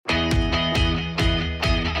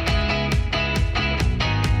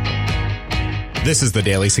This is the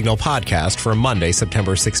Daily Signal podcast for Monday,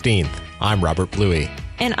 September 16th. I'm Robert Bluey.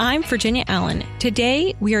 And I'm Virginia Allen.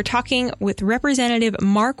 Today, we are talking with Representative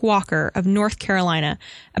Mark Walker of North Carolina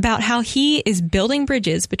about how he is building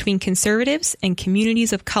bridges between conservatives and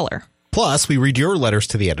communities of color. Plus, we read your letters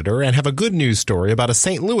to the editor and have a good news story about a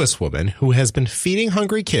St. Louis woman who has been feeding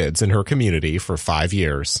hungry kids in her community for 5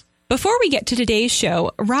 years. Before we get to today's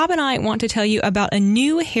show, Rob and I want to tell you about a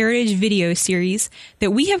new Heritage video series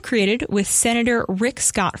that we have created with Senator Rick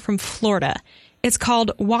Scott from Florida. It's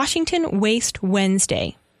called Washington Waste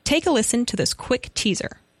Wednesday. Take a listen to this quick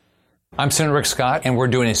teaser. I'm Senator Rick Scott, and we're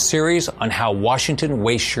doing a series on how Washington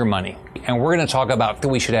wastes your money. And we're going to talk about that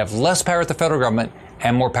we should have less power at the federal government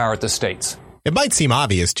and more power at the states. It might seem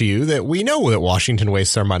obvious to you that we know that Washington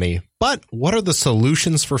wastes our money, but what are the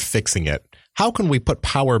solutions for fixing it? How can we put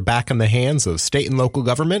power back in the hands of state and local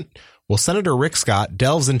government? Well, Senator Rick Scott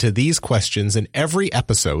delves into these questions in every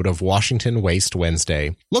episode of Washington Waste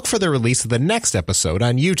Wednesday. Look for the release of the next episode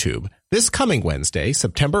on YouTube this coming Wednesday,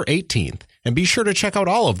 September 18th, and be sure to check out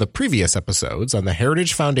all of the previous episodes on the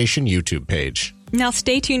Heritage Foundation YouTube page. Now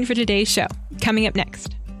stay tuned for today's show. Coming up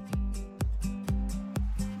next.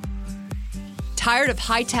 Tired of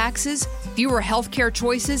high taxes, fewer healthcare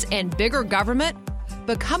choices, and bigger government?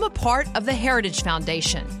 Become a part of the Heritage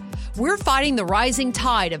Foundation. We're fighting the rising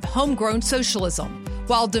tide of homegrown socialism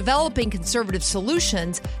while developing conservative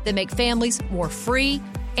solutions that make families more free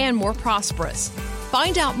and more prosperous.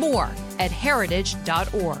 Find out more at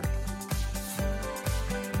heritage.org.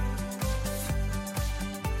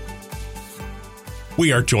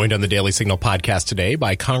 We are joined on the Daily Signal podcast today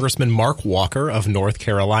by Congressman Mark Walker of North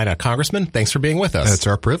Carolina. Congressman, thanks for being with us. It's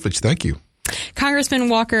our privilege. Thank you. Congressman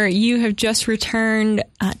Walker, you have just returned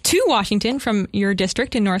to Washington from your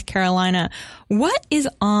district in North Carolina. What is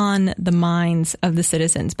on the minds of the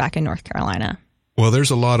citizens back in North Carolina? Well,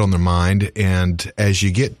 there's a lot on their mind, and as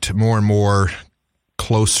you get more and more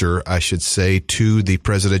closer, I should say, to the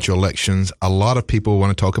presidential elections, a lot of people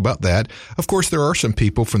want to talk about that. Of course, there are some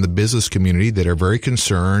people from the business community that are very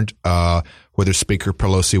concerned whether Speaker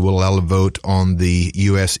Pelosi will allow a vote on the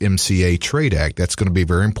USMCA Trade Act. That's going to be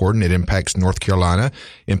very important. It impacts North Carolina,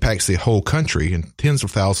 impacts the whole country, and tens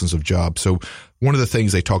of thousands of jobs. So one of the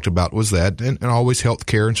things they talked about was that, and always health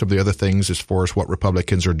care and some of the other things as far as what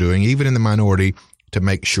Republicans are doing, even in the minority, to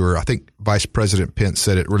make sure. I think Vice President Pence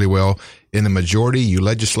said it really well. In the majority, you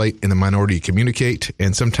legislate. In the minority, you communicate.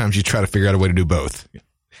 And sometimes you try to figure out a way to do both.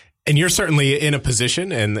 And you're certainly in a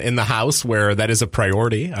position in the House where that is a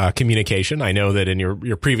priority, communication. I know that in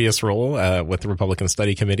your previous role with the Republican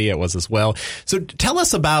Study Committee, it was as well. So tell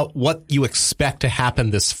us about what you expect to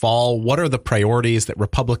happen this fall. What are the priorities that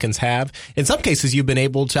Republicans have? In some cases, you've been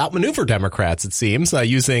able to outmaneuver Democrats, it seems,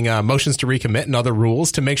 using motions to recommit and other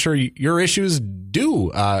rules to make sure your issues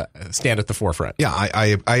do stand at the forefront. Yeah,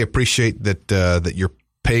 I appreciate that you're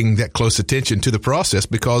paying that close attention to the process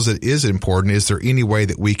because it is important. Is there any way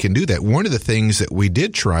that we can do that? One of the things that we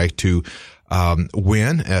did try to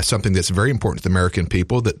win, something that's very important to the American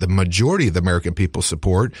people, that the majority of the American people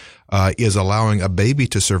support, is allowing a baby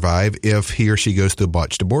to survive if he or she goes through a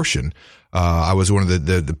botched abortion. I was one of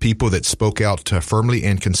the people that spoke out firmly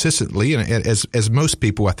and consistently, and as most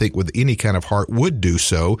people, I think, with any kind of heart would do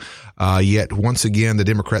so. Yet, once again, the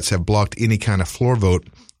Democrats have blocked any kind of floor vote.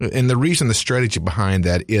 And the reason, the strategy behind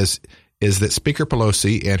that is that Speaker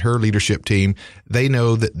Pelosi and her leadership team, they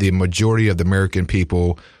know that the majority of the American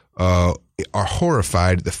people are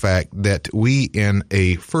horrified at the fact that we in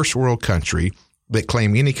a first world country that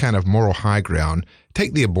claim any kind of moral high ground,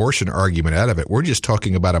 take the abortion argument out of it. We're just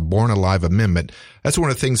talking about a born alive amendment. That's one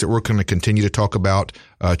of the things that we're going to continue to talk about.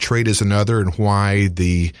 Trade is another, and why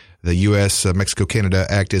the U.S. Mexico-Canada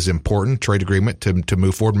Act is important, trade agreement to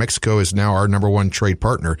move forward. Mexico is now our number one trade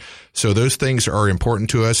partner. So those things are important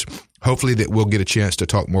to us. Hopefully that we'll get a chance to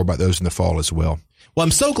talk more about those in the fall as well. Well,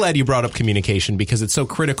 I'm so glad you brought up communication because it's so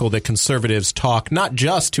critical that conservatives talk not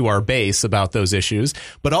just to our base about those issues,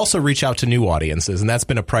 but also reach out to new audiences. And that's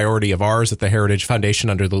been a priority of ours at the Heritage Foundation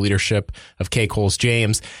under the leadership of Kay Coles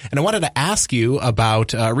James. And I wanted to ask you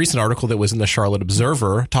about a recent article that was in the Charlotte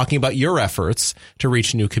Observer talking about your efforts to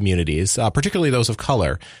reach new communities, particularly those of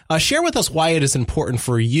color. Share with us why it is important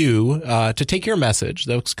for you to take your message,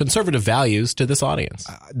 those conservative values, to this audience.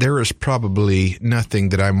 There is probably nothing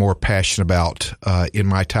that I'm more passionate about in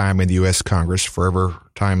my time in the U.S. Congress, forever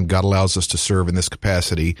time God allows us to serve in this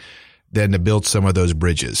capacity, than to build some of those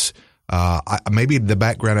bridges. Maybe the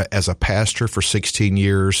background as a pastor for 16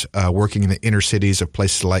 years, working in the inner cities of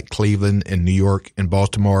places like Cleveland and New York and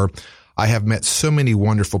Baltimore, I have met so many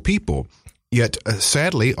wonderful people. Yet,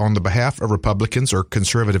 sadly, on the behalf of Republicans or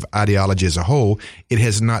conservative ideology as a whole, it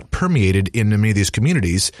has not permeated in many of these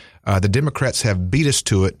communities. The Democrats have beat us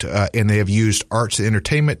to it, and they have used arts and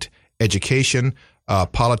entertainment, education,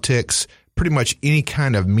 politics, pretty much any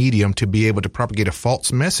kind of medium to be able to propagate a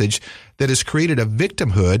false message that has created a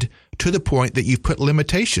victimhood to the point that you've put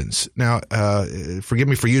limitations. Now, forgive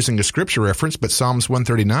me for using a scripture reference, but Psalms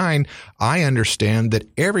 139, I understand that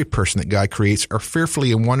every person that God creates are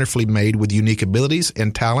fearfully and wonderfully made with unique abilities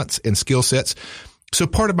and talents and skill sets. So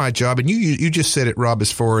part of my job, and you just said it, Rob,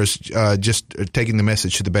 as far as just taking the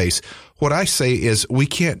message to the base, what I say is we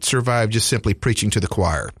can't survive just simply preaching to the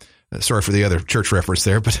choir. Sorry for the other church reference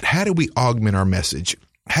there, but how do we augment our message?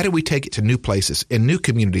 How do we take it to new places and new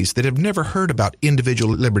communities that have never heard about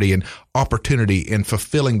individual liberty and opportunity and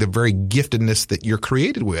fulfilling the very giftedness that you're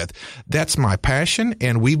created with? That's my passion,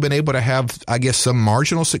 and we've been able to have, I guess, some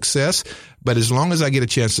marginal success. But as long as I get a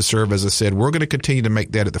chance to serve, as I said, we're going to continue to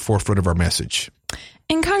make that at the forefront of our message.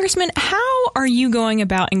 And Congressman, how are you going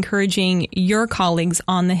about encouraging your colleagues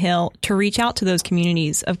on the Hill to reach out to those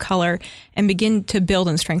communities of color and begin to build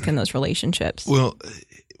and strengthen those relationships? Well,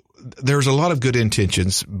 there's a lot of good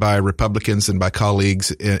intentions by Republicans and by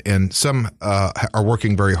colleagues, and some are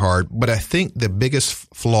working very hard. But I think the biggest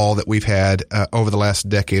flaw that we've had over the last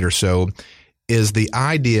decade or so is the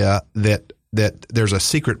idea that there's a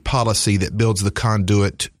secret policy that builds the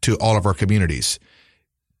conduit to all of our communities.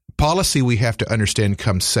 Policy, we have to understand,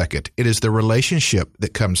 comes second. It is the relationship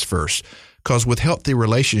that comes first. Because with healthy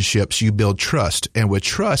relationships, you build trust. And with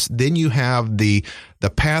trust, then you have the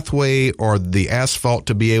pathway or the asphalt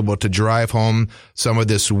to be able to drive home some of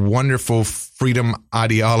this wonderful freedom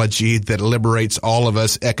ideology that liberates all of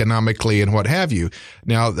us economically and what have you.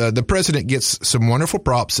 Now, the president gets some wonderful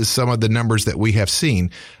props as some of the numbers that we have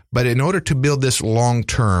seen. But in order to build this long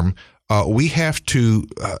term, we have to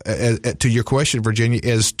your question, Virginia,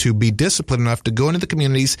 is to be disciplined enough to go into the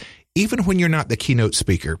communities, even when you're not the keynote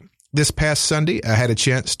speaker. This past Sunday, I had a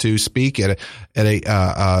chance to speak at a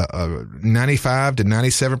 95 to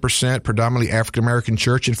 97% predominantly African American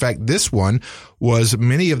church. In fact, this one was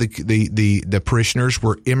many of the parishioners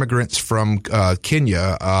were immigrants from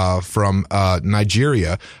Kenya, from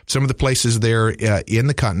Nigeria, some of the places there in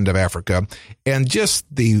the continent of Africa, and just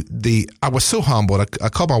I was so humbled. I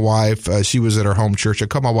called my wife. She was at our home church. I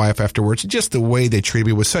called my wife afterwards. Just the way they treated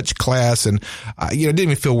me with such class, and didn't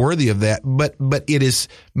even feel worthy of that. But it is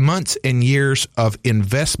months and years of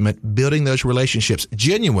investment building those relationships,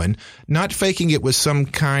 genuine, not faking it with some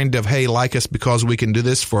kind of, hey, like us because we can do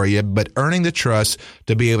this for you, but earning the trust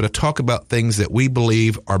to be able to talk about things that we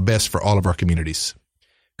believe are best for all of our communities.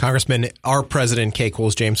 Congressman, our president, Kay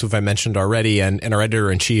Coles James, who I mentioned already, and our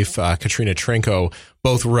editor-in-chief, Katrina Trinko,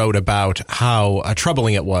 both wrote about how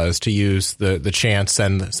troubling it was to use the chant,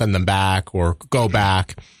 send them back or go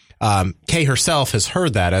back. Kay herself has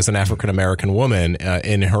heard that as an African-American woman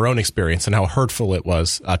in her own experience and how hurtful it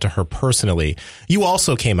was to her personally. You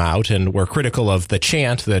also came out and were critical of the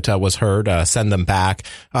chant that was heard, send them back,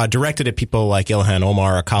 directed at people like Ilhan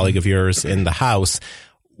Omar, a colleague of yours in the House.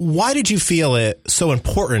 Why did you feel it so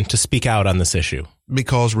important to speak out on this issue?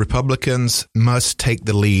 Because Republicans must take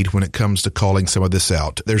the lead when it comes to calling some of this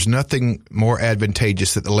out. There's nothing more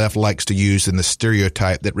advantageous that the left likes to use than the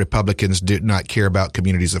stereotype that Republicans do not care about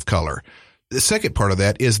communities of color. The second part of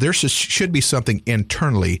that is there should be something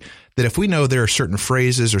internally that if we know there are certain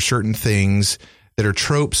phrases or certain things that are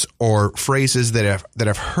tropes or phrases that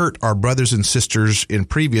have hurt our brothers and sisters in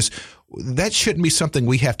previous, that shouldn't be something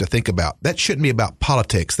we have to think about. That shouldn't be about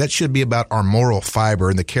politics. That should be about our moral fiber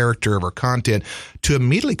and the character of our content to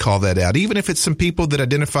immediately call that out, even if it's some people that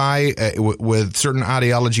identify with certain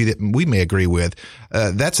ideology that we may agree with.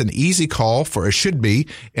 That's an easy call for it should be.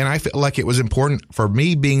 And I feel like it was important for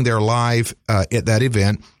me being there live at that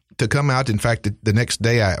event to come out. In fact, the next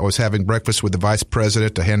day I was having breakfast with the vice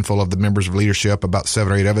president, a handful of the members of leadership, about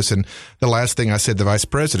 7 or 8 of us. And the last thing I said to the vice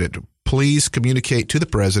president, please communicate to the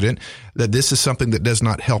president that this is something that does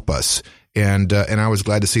not help us. And I was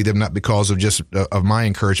glad to see them, not because of just of my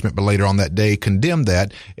encouragement, but later on that day condemn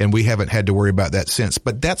that. And we haven't had to worry about that since.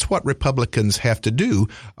 But that's what Republicans have to do.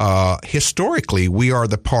 Historically, we are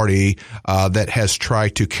the party that has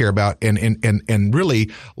tried to care about and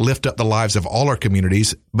really lift up the lives of all our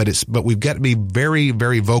communities. But we've got to be very,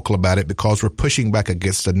 very vocal about it because we're pushing back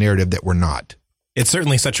against a narrative that we're not. It's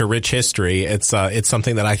certainly such a rich history. It's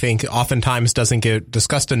something that I think oftentimes doesn't get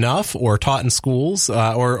discussed enough or taught in schools,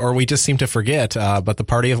 or we just seem to forget. But the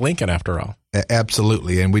party of Lincoln, after all.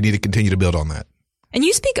 Absolutely. And we need to continue to build on that. And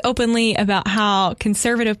you speak openly about how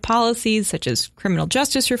conservative policies such as criminal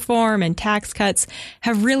justice reform and tax cuts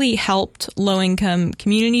have really helped low-income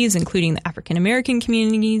communities, including the African-American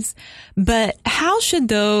communities. But how should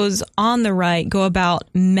those on the right go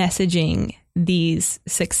about messaging these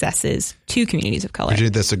successes to communities of color?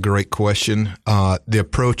 Virginia, that's a great question. The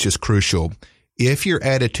approach is crucial. If your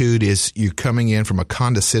attitude is you coming in from a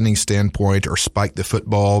condescending standpoint or spike the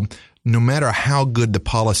football, no matter how good the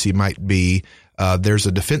policy might be, there's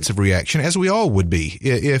a defensive reaction, as we all would be.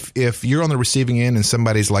 If you're on the receiving end and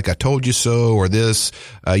somebody's like, I told you so, or this,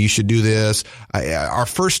 you should do this, our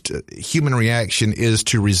first human reaction is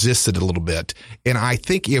to resist it a little bit. And I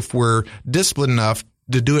think if we're disciplined enough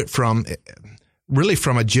to do it from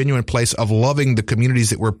a genuine place of loving the communities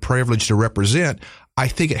that we're privileged to represent, I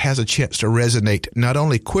think it has a chance to resonate not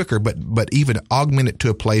only quicker, but even augment it to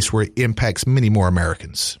a place where it impacts many more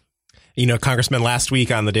Americans. You know, Congressman, last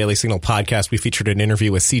week on the Daily Signal podcast, we featured an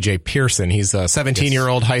interview with C.J. Pearson. He's a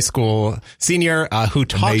 17-year-old high school senior who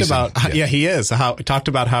talked about, talked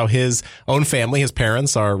about how his own family, his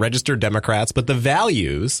parents are registered Democrats, but the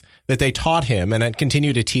values that they taught him and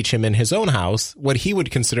continue to teach him in his own house, what he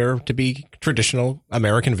would consider to be traditional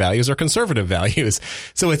American values or conservative values.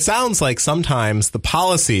 So it sounds like sometimes the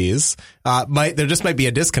policies there just might be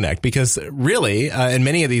a disconnect because really in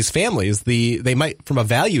many of these families, they might, from a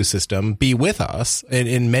value system, be with us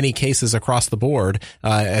in many cases across the board,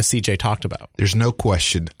 as CJ talked about. There's no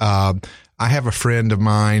question. I have a friend of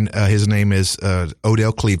mine. His name is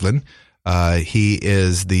Odell Cleveland. He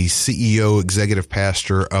is the CEO, executive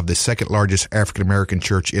pastor of the second largest African American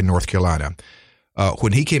church in North Carolina.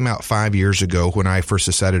 When he came out 5 years ago, when I first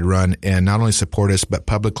decided to run and not only support us, but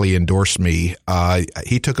publicly endorse me,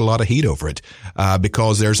 he took a lot of heat over it,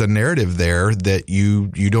 because there's a narrative there that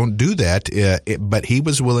you don't do that. But he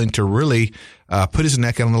was willing to really, put his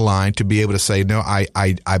neck on the line to be able to say, no,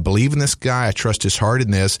 I believe in this guy. I trust his heart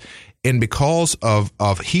in this. And because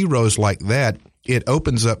of heroes like that, it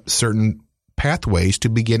opens up certain pathways to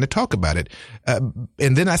begin to talk about it.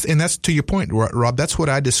 And that's to your point, Rob, that's what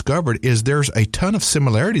I discovered is there's a ton of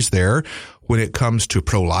similarities there when it comes to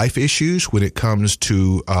pro-life issues, when it comes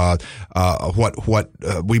to what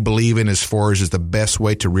we believe in as far as is the best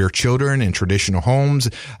way to rear children in traditional homes.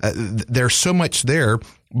 There's so much there,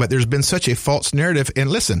 but there's been such a false narrative.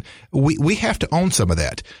 And listen, we have to own some of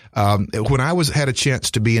that. When I had a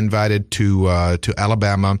chance to be invited to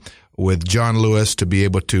Alabama with John Lewis to be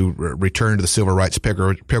able to return to the civil rights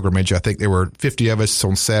pilgrimage. I think there were 50 of us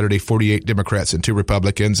on Saturday, 48 Democrats and 2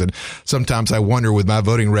 Republicans. And sometimes I wonder with my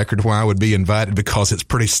voting record why I would be invited because it's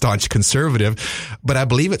pretty staunch conservative. But I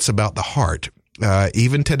believe it's about the heart.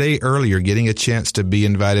 Even today, earlier, getting a chance to be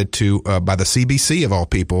invited to by the CBC of all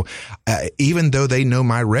people, even though they know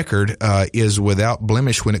my record is without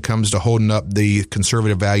blemish when it comes to holding up the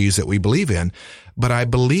conservative values that we believe in. But I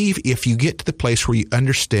believe if you get to the place where you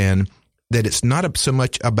understand that it's not so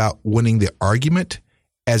much about winning the argument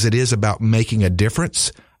as it is about making a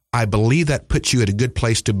difference, I believe that puts you at a good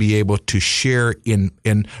place to be able to share in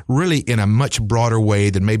a much broader way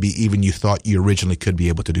than maybe even you thought you originally could be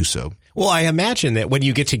able to do so. Well, I imagine that when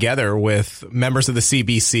you get together with members of the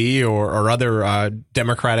CBC or other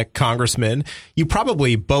Democratic congressmen, you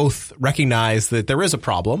probably both recognize that there is a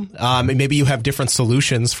problem. And maybe you have different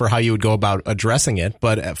solutions for how you would go about addressing it.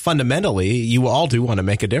 But fundamentally, you all do want to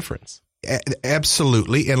make a difference.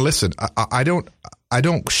 Absolutely. And listen, I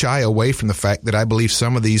don't shy away from the fact that I believe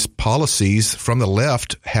some of these policies from the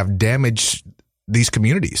left have damaged these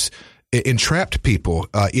communities, entrapped people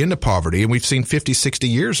into poverty, and we've seen 50, 60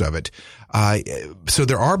 years of it. So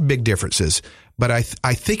there are big differences, but I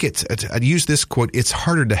think I'd use this quote, it's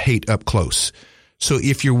harder to hate up close. So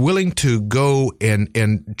if you're willing to go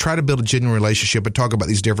and try to build a genuine relationship and talk about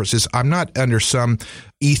these differences, I'm not under some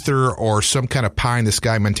ether or some kind of pie in the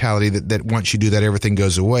sky mentality that once you do that, everything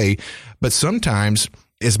goes away. But sometimes,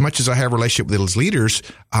 as much as I have a relationship with those leaders,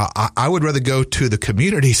 I would rather go to the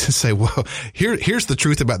communities and say, well, here's the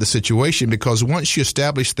truth about the situation, because once you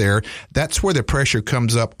establish there, that's where the pressure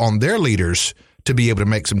comes up on their leaders to be able to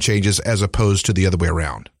make some changes as opposed to the other way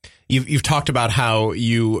around. You've talked about how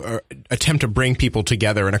you attempt to bring people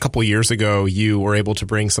together. And a couple of years ago, you were able to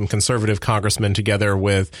bring some conservative congressmen together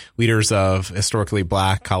with leaders of historically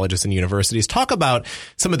black colleges and universities. Talk about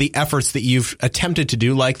some of the efforts that you've attempted to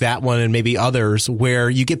do, like that one and maybe others, where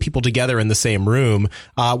you get people together in the same room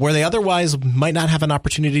where they otherwise might not have an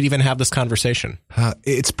opportunity to even have this conversation.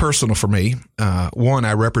 It's personal for me. One,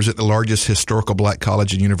 I represent the largest historical black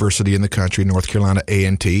college and university in the country, North Carolina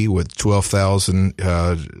A&T, with 12,000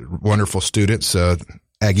 wonderful students,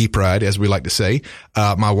 Aggie pride, as we like to say.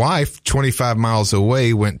 My wife, 25 miles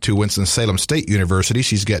away, went to Winston-Salem State University.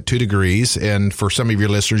 She's got 2 degrees. And for some of your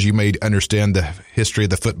listeners, you may understand the history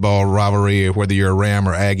of the football rivalry, whether you're a Ram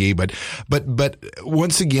or Aggie. But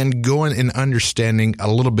once again, going and understanding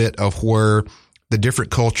a little bit of where the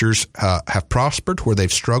different cultures have prospered, where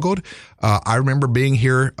they've struggled. I remember being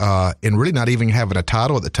here and really not even having a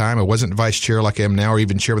title at the time. I wasn't vice chair like I am now or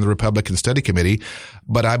even chairman of the Republican Study Committee,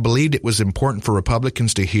 but I believed it was important for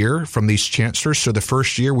Republicans to hear from these chancellors. So the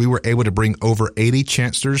first year we were able to bring over 80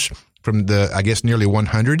 chancellors from nearly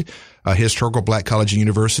 100 historical black colleges and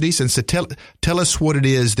universities, and so tell us what it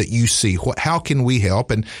is that you see. How can we help?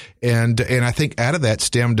 And I think out of that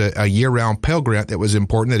stemmed a year-round Pell Grant that was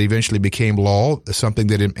important that eventually became law, something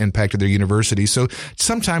that impacted their university. So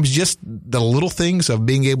sometimes just the little things of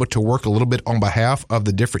being able to work a little bit on behalf of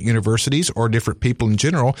the different universities or different people in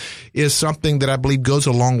general is something that I believe goes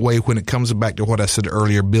a long way when it comes back to what I said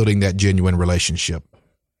earlier, building that genuine relationship.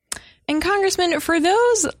 And Congressman, for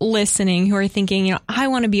those listening who are thinking, I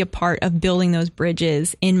want to be a part of building those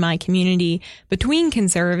bridges in my community between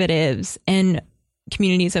conservatives and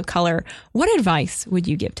communities of color, what advice would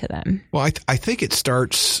you give to them? Well, I think it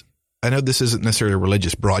starts, I know this isn't necessarily a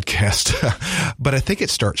religious broadcast, but I think it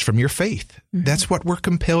starts from your faith. Mm-hmm. That's what we're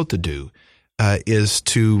compelled to do, is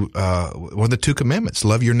to, one of the 2 commandments,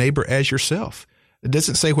 love your neighbor as yourself. It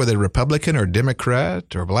doesn't say whether Republican or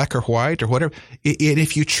Democrat or black or white or whatever. And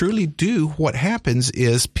if you truly do, what happens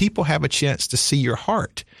is people have a chance to see your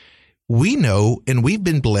heart. We know, and we've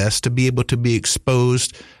been blessed to be able to be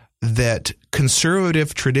exposed that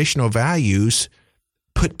conservative traditional values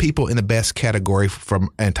put people in the best category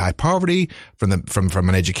from anti-poverty, from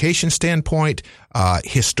an education standpoint,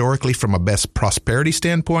 historically from a best prosperity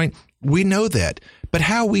standpoint. We know that. But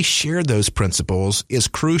how we share those principles is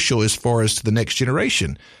crucial as far as to the next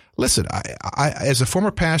generation. Listen, I as a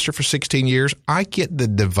former pastor for 16 years, I get the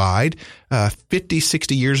divide. 50,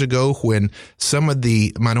 60 years ago, when some of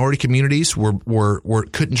the minority communities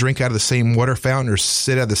couldn't drink out of the same water fountain or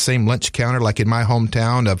sit at the same lunch counter, like in my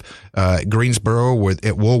hometown of Greensboro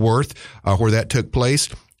at Woolworth, where that took place.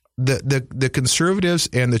 The conservatives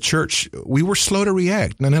and the church, we were slow to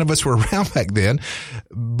react. Now, none of us were around back then,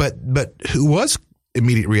 but who was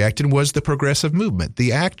immediate reacting was the progressive movement,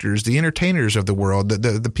 the actors, the entertainers of the world,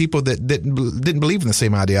 the people that didn't believe in the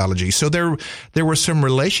same ideology. So there were some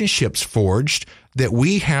relationships forged that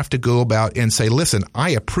we have to go about and say, listen,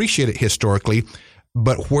 I appreciate it historically,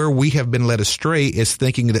 but where we have been led astray is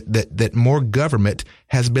thinking that more government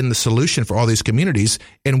has been the solution for all these communities,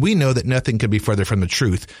 and we know that nothing could be further from the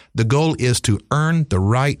truth. The goal is to earn the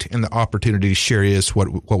right and the opportunity to share is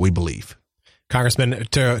what we believe. Congressman,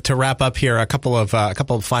 to wrap up here, a couple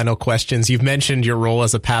of final questions. You've mentioned your role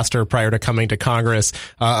as a pastor prior to coming to Congress.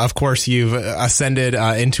 Of course, you've ascended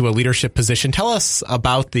into a leadership position. Tell us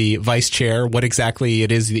about the vice chair, what exactly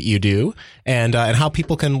it is that you do, and how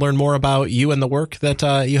people can learn more about you and the work that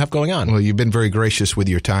you have going on. Well, you've been very gracious with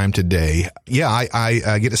your time today. Yeah,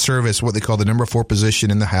 I get to serve as what they call the number 4 position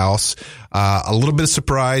in the House. A little bit of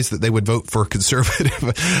surprise that they would vote for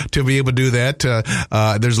conservative to be able to do that.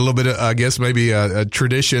 There's a little bit of, I guess, maybe a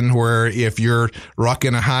tradition where if you're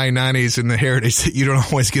rocking a high 90s in the heritage, you don't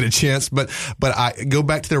always get a chance. But I go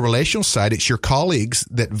back to the relational side. It's your colleagues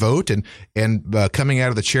that vote, and coming out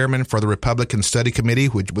of the chairman for the Republican Study Committee,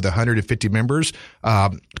 with 150 members,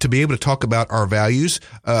 to be able to talk about our values,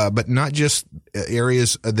 but not just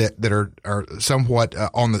areas that are somewhat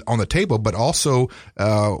on the table, but also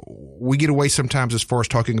we get away sometimes as far as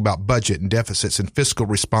talking about budget and deficits and fiscal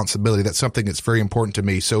responsibility. That's something that's very important to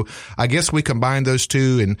me. So I guess we combine those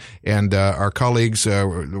two, and our colleagues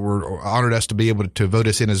were honored us to be able to vote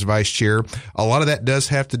us in as vice chair. A lot of that does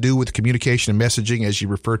have to do with communication and messaging, as you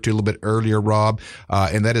referred to a little bit earlier, Rob,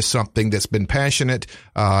 and that is something that's been passionate,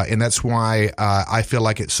 and that's why I feel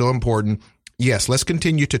like it's so important. Yes, let's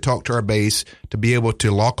continue to talk to our base, to be able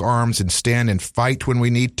to lock arms and stand and fight when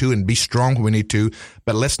we need to and be strong when we need to.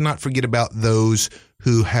 But let's not forget about those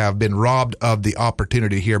who have been robbed of the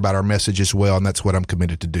opportunity to hear about our message as well. And that's what I'm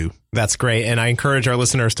committed to do. That's great. And I encourage our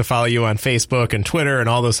listeners to follow you on Facebook and Twitter and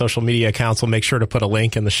all those social media accounts. We'll make sure to put a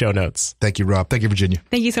link in the show notes. Thank you, Rob. Thank you, Virginia.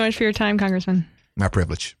 Thank you so much for your time, Congressman. My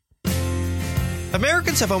privilege.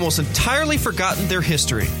 Americans have almost entirely forgotten their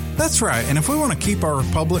history. That's right, and if we want to keep our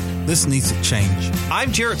republic, this needs to change.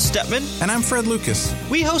 I'm Jarrett Stepman. And I'm Fred Lucas.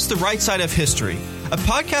 We host The Right Side of History, a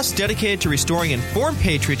podcast dedicated to restoring informed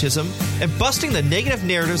patriotism and busting the negative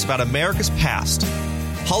narratives about America's past.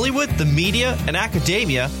 Hollywood, the media, and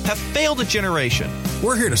academia have failed a generation.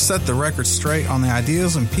 We're here to set the record straight on the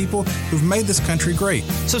ideas and people who've made this country great.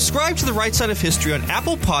 Subscribe to The Right Side of History on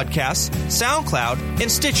Apple Podcasts, SoundCloud, and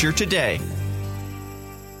Stitcher today.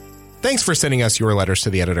 Thanks for sending us your letters to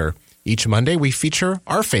the editor. Each Monday, we feature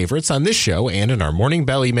our favorites on this show and in our Morning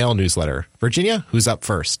Bell email newsletter. Virginia, who's up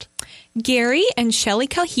first? Gary and Shelley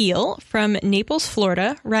Cahill from Naples,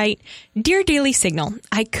 Florida write, Dear Daily Signal,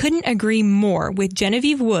 I couldn't agree more with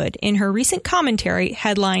Genevieve Wood in her recent commentary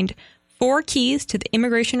headlined 4 Keys to the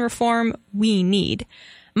Immigration Reform We Need.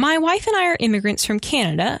 My wife and I are immigrants from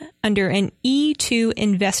Canada under an E2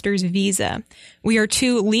 investor's visa. We are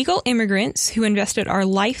 2 legal immigrants who invested our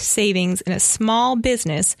life savings in a small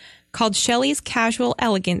business called Shelley's Casual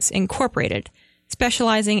Elegance Incorporated,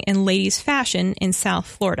 specializing in ladies' fashion in South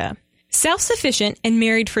Florida. Self-sufficient and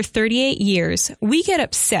married for 38 years, we get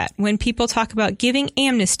upset when people talk about giving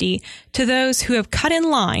amnesty to those who have cut in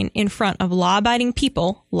line in front of law-abiding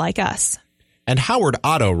people like us. And Howard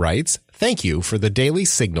Otto writes, Thank you for the Daily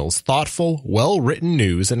Signal's thoughtful, well-written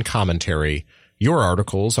news and commentary. Your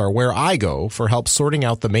articles are where I go for help sorting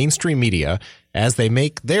out the mainstream media as they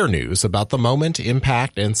make their news about the moment,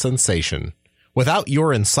 impact, and sensation. Without your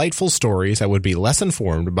insightful stories, I would be less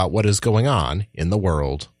informed about what is going on in the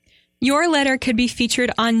world. Your letter could be featured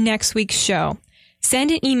on next week's show. Send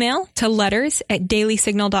an email to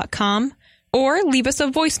letters@dailysignal.com or leave us a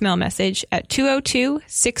voicemail message at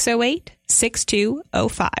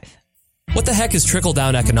 202-608-6205. What the heck is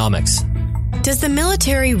trickle-down economics? Does the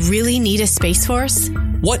military really need a space force?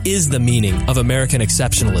 What is the meaning of American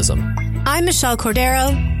exceptionalism? I'm Michelle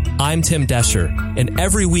Cordero. I'm Tim Desher, and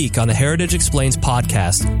every week on the Heritage Explains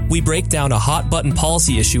podcast, we break down a hot-button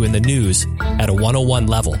policy issue in the news at a 101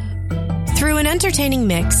 level. Through an entertaining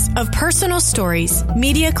mix of personal stories,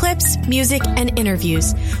 media clips, music, and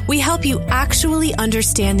interviews, we help you actually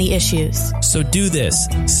understand the issues. So do this.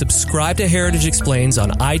 Subscribe to Heritage Explains on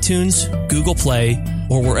iTunes, Google Play,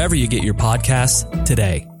 or wherever you get your podcasts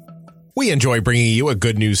today. We enjoy bringing you a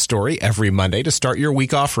good news story every Monday to start your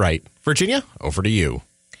week off right. Virginia, over to you.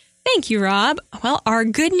 Thank you, Rob. Well, our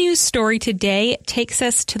good news story today takes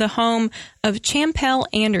us to the home of Champel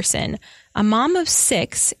Anderson, a mom of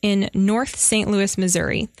 6 in North St. Louis,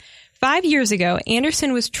 Missouri. 5 years ago,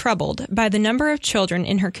 Anderson was troubled by the number of children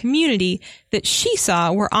in her community that she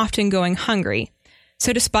saw were often going hungry.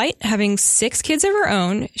 So despite having 6 kids of her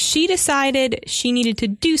own, she decided she needed to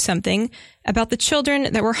do something about the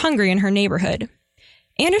children that were hungry in her neighborhood.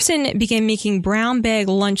 Anderson began making brown bag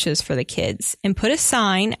lunches for the kids and put a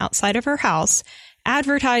sign outside of her house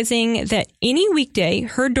advertising that any weekday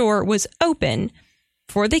her door was open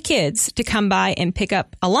for the kids to come by and pick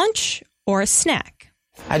up a lunch or a snack.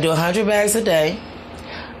 I do 100 bags a day.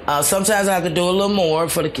 Sometimes I have to do a little more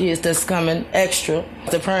for the kids that's coming extra.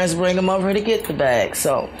 The parents bring them over to get the bags.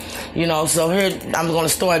 So here I'm going to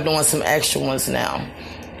start doing some extra ones now,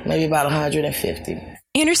 maybe about 150.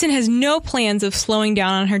 Anderson has no plans of slowing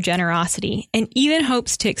down on her generosity and even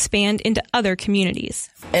hopes to expand into other communities.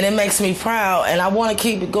 And it makes me proud, and I want to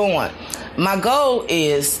keep it going. My goal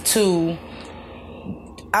is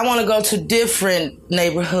I want to go to different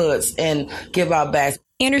neighborhoods and give out bags.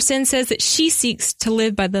 Anderson says that she seeks to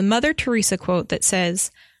live by the Mother Teresa quote that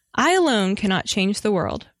says, I alone cannot change the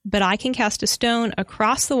world, but I can cast a stone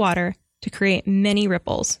across the water to create many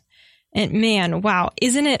ripples. And man, wow,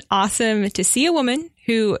 isn't it awesome to see a woman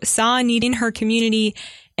who saw a need in her community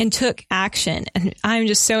and took action? And I'm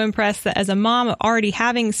just so impressed that as a mom already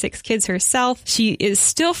having 6 kids herself, she is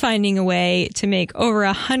still finding a way to make over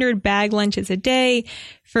 100 bag lunches a day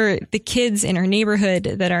for the kids in her neighborhood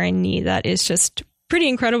that are in need. That is just pretty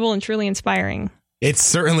incredible and truly inspiring. It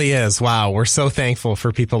certainly is. Wow. We're so thankful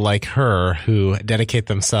for people like her who dedicate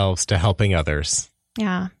themselves to helping others.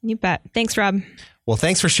 Yeah, you bet. Thanks, Rob. Well,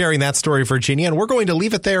 thanks for sharing that story, Virginia, and we're going to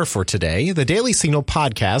leave it there for today. The Daily Signal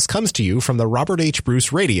podcast comes to you from the Robert H.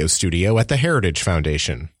 Bruce Radio Studio at the Heritage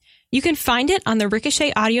Foundation. You can find it on the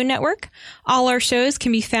Ricochet Audio Network. All our shows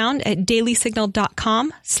can be found at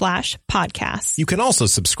dailysignal.com/podcasts. You can also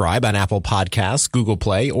subscribe on Apple Podcasts, Google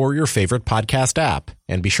Play, or your favorite podcast app.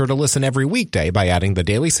 And be sure to listen every weekday by adding the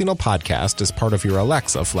Daily Signal podcast as part of your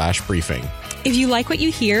Alexa flash briefing. If you like what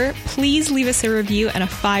you hear, please leave us a review and a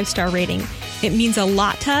 5-star rating. It means a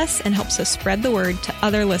lot to us and helps us spread the word to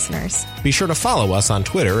other listeners. Be sure to follow us on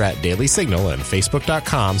Twitter at Daily Signal and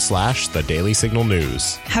Facebook.com/The Daily Signal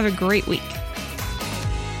News. Have a great week.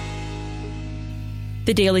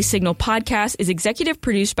 The Daily Signal podcast is executive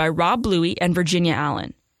produced by Rob Bluey and Virginia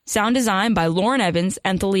Allen. Sound design by Lauren Evans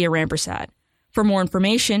and Thalia Rampersad. For more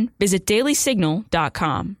information, visit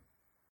dailysignal.com.